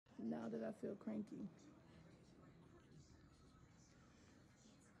that I feel cranky?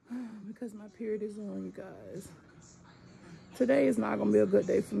 Because my period is on, you guys. Today is not gonna be a good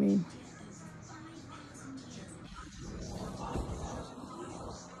day for me.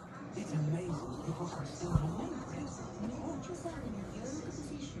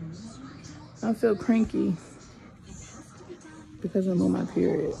 I feel cranky because I'm on my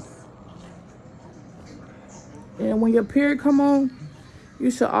period. And when your period come on, you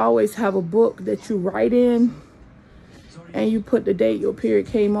should always have a book that you write in, and you put the date your period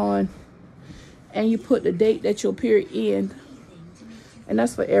came on, and you put the date that your period ended. And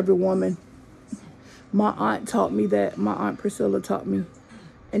that's for every woman. My aunt taught me that. My aunt Priscilla taught me.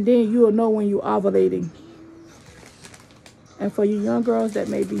 And then you'll know when you're ovulating. And for you young girls that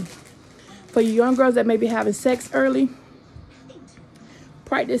may be having sex early,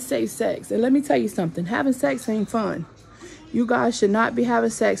 practice safe sex. And let me tell you something, having sex ain't fun. You guys should not be having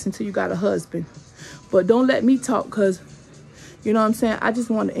sex until you got a husband. But don't let me talk, because, you know what I'm saying, I just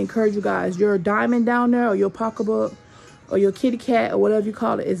want to encourage you guys. Your diamond down there, or your pocketbook, or your kitty cat, or whatever you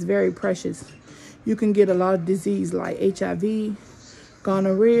call it, is very precious. You can get a lot of disease like HIV,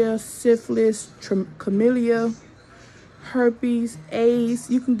 gonorrhea, syphilis, chlamydia, herpes, AIDS.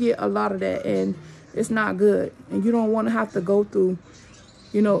 You can get a lot of that, and it's not good. And you don't want to have to go through,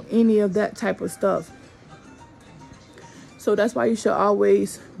 you know, any of that type of stuff. So that's why you should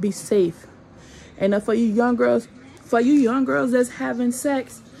always be safe. And for you young girls that's having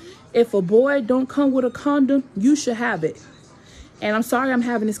sex, if a boy don't come with a condom, you should have it. And I'm sorry I'm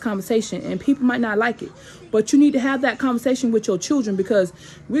having this conversation, and people might not like it, but you need to have that conversation with your children, because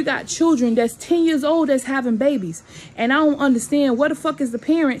we got children that's 10 years old that's having babies. And I don't understand, what the fuck is the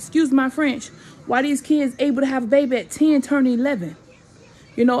parent, excuse my French, why these kids able to have a baby at 10 turning 11?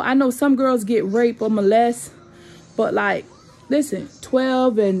 You know, I know some girls get raped or molested, but like, listen,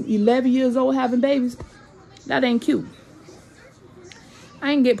 12 and 11 years old having babies, that ain't cute.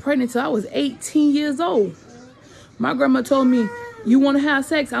 I didn't get pregnant till I was 18 years old. My grandma told me, you want to have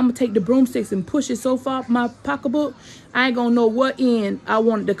sex, I'm going to take the broomsticks and push it so far up my pocketbook, I ain't going to know what end I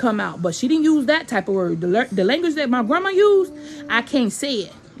wanted to come out. But she didn't use that type of word. The language that my grandma used, I can't say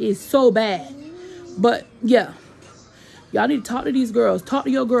it. It's so bad. But yeah, y'all need to talk to these girls. Talk to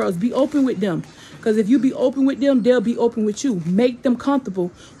your girls. Be open with them. Because if you be open with them, they'll be open with you. Make them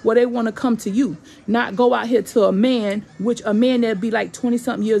comfortable where they want to come to you. Not go out here to a man, which a man that'll be like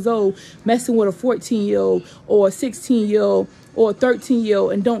 20-something years old, messing with a 14-year-old or a 16-year-old or a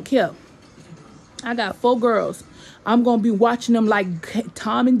 13-year-old and don't care. I got 4 girls. I'm going to be watching them like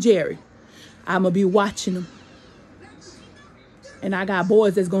Tom and Jerry. I'm going to be watching them. And I got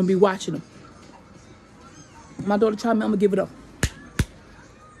boys that's going to be watching them. My daughter tried me, I'm going to give it up.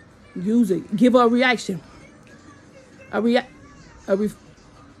 Use it. Give her a reaction. I wish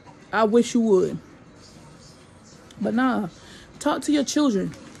you would. But nah. Talk to your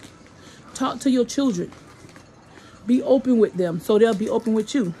children. Talk to your children. Be open with them so they'll be open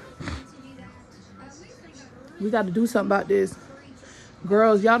with you. We got to do something about this.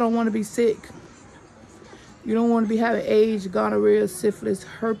 Girls, y'all don't want to be sick. You don't want to be having AIDS, gonorrhea, syphilis,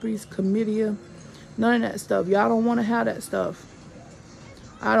 herpes, chlamydia. None of that stuff. Y'all don't want to have that stuff.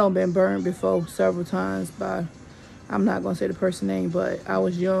 I done been burned before several times by, I'm not going to say the person's name, but I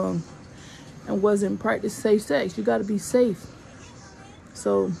was young and wasn't practicing safe sex. You got to be safe.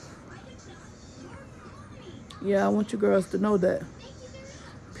 So, yeah, I want you girls to know that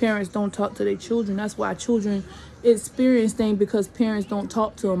parents don't talk to their children. That's why children experience things, because parents don't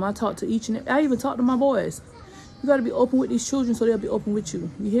talk to them. I talk to each and I even talk to my boys. You got to be open with these children so they'll be open with you.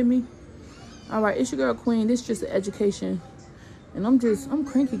 You hear me? All right, it's your girl Queen. This is just an education. And I'm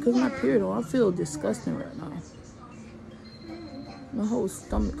cranky because my period on. I feel disgusting right now. My whole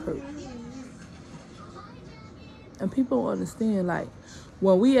stomach hurts. And people don't understand, like,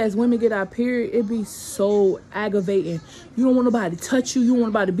 when we as women get our period, it be so aggravating. You don't want nobody to touch you. You don't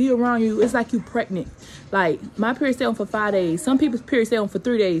want nobody to be around you. It's like you pregnant. Like, my period stay on for 5 days. Some people's period stay on for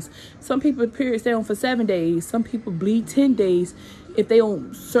 3 days. Some people's period stay on for 7 days. Some people bleed 10 days if they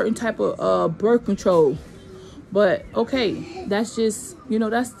on certain type of birth control. But okay, that's just, you know,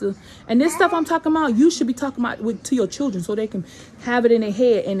 that's the, and this stuff I'm talking about, you should be talking about to your children so they can have it in their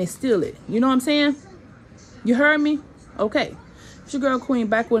head and instill it. You know what I'm saying? You heard me? Okay. It's your girl Queen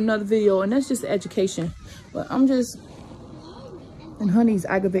back with another video, and that's just education. But I'm just, and honey's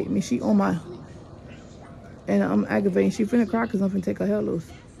aggravating me. She on my, and I'm aggravating. She finna cry because I'm finna take her hair loose.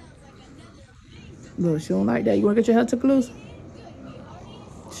 Look, she don't like that. You wanna get your hair took loose?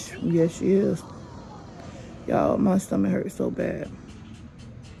 Yes, she is. Y'all, my stomach hurts so bad.